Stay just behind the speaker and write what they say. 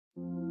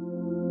Good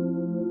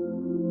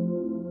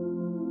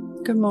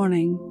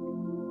morning.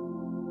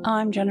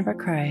 I'm Jennifer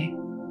Cray,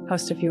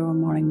 host of Your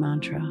Morning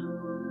Mantra.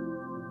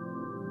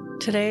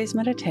 Today's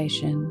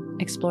meditation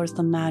explores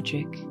the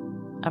magic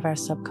of our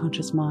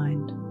subconscious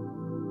mind.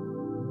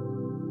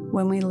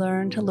 When we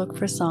learn to look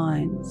for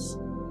signs,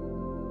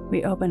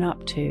 we open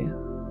up to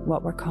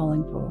what we're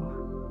calling for.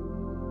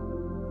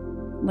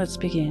 Let's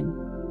begin.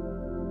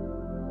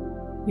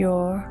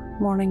 Your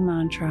morning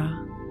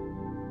mantra.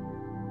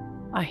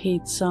 I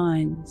heed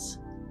signs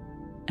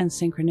and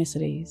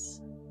synchronicities.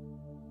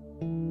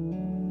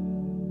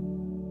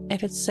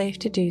 If it's safe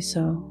to do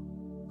so,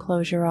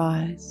 close your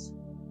eyes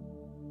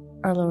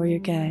or lower your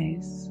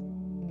gaze.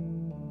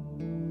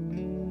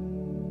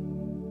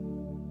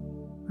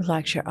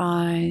 Relax your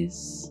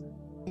eyes,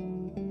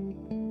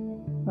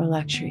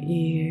 relax your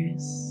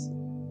ears,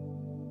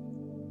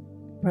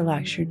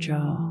 relax your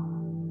jaw.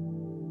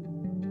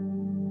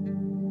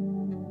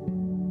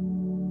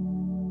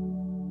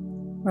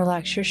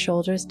 Relax your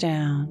shoulders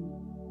down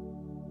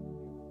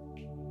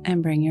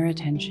and bring your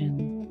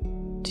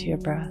attention to your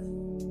breath.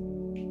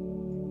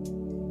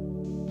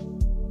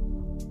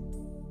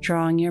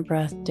 Drawing your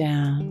breath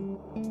down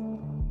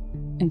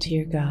into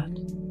your gut.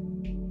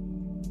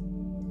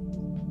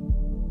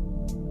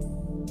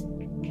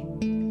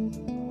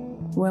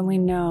 When we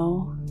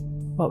know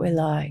what we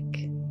like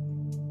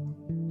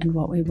and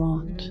what we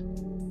want,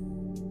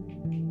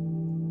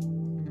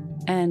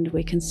 and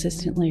we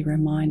consistently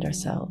remind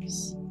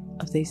ourselves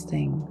of these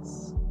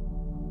things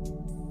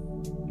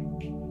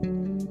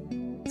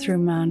through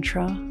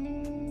mantra,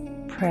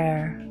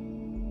 prayer,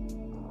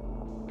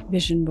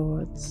 vision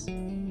boards,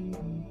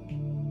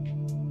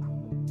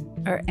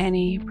 or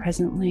any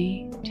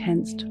presently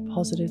tensed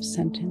positive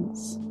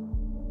sentence,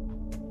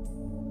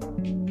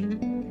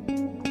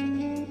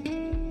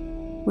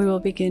 we will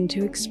begin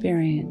to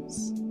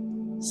experience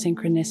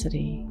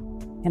synchronicity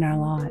in our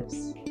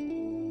lives.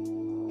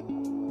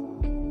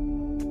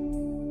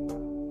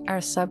 Our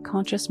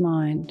subconscious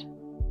mind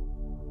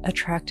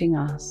attracting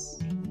us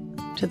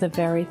to the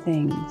very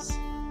things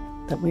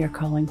that we are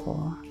calling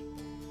for.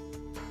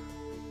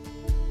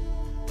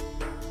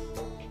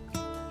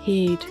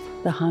 Heed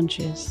the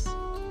hunches.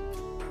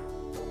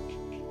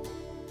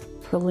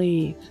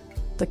 Believe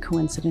the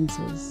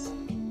coincidences.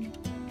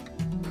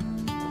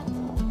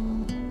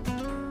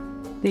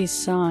 These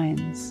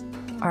signs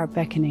are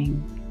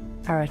beckoning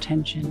our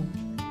attention.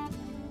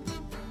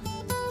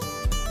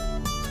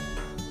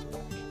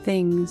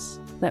 Things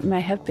that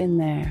may have been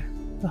there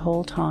the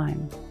whole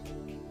time,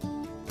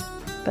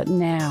 but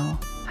now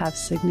have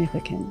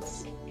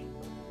significance.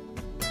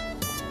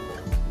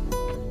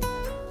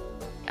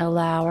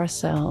 Allow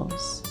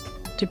ourselves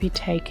to be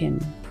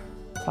taken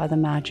by the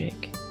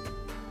magic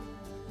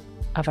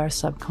of our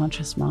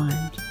subconscious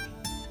mind.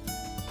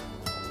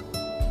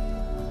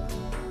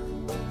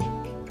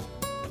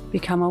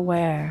 Become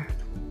aware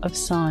of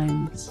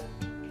signs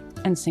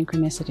and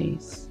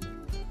synchronicities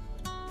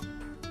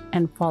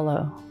and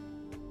follow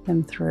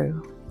them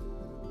through.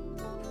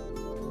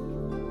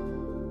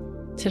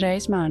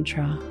 Today's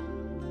mantra,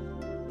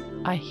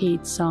 I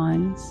heed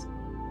signs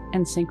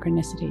and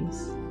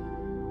synchronicities.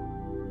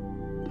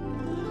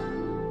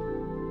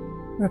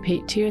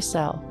 Repeat to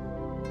yourself,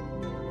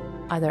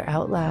 either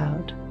out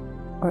loud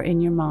or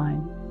in your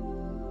mind.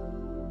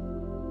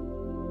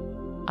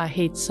 I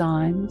heed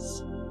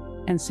signs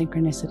and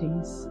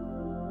synchronicities.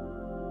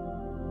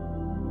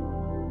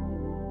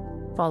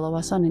 Follow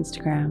us on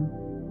Instagram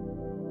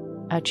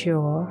at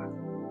Your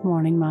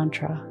Morning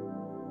Mantra.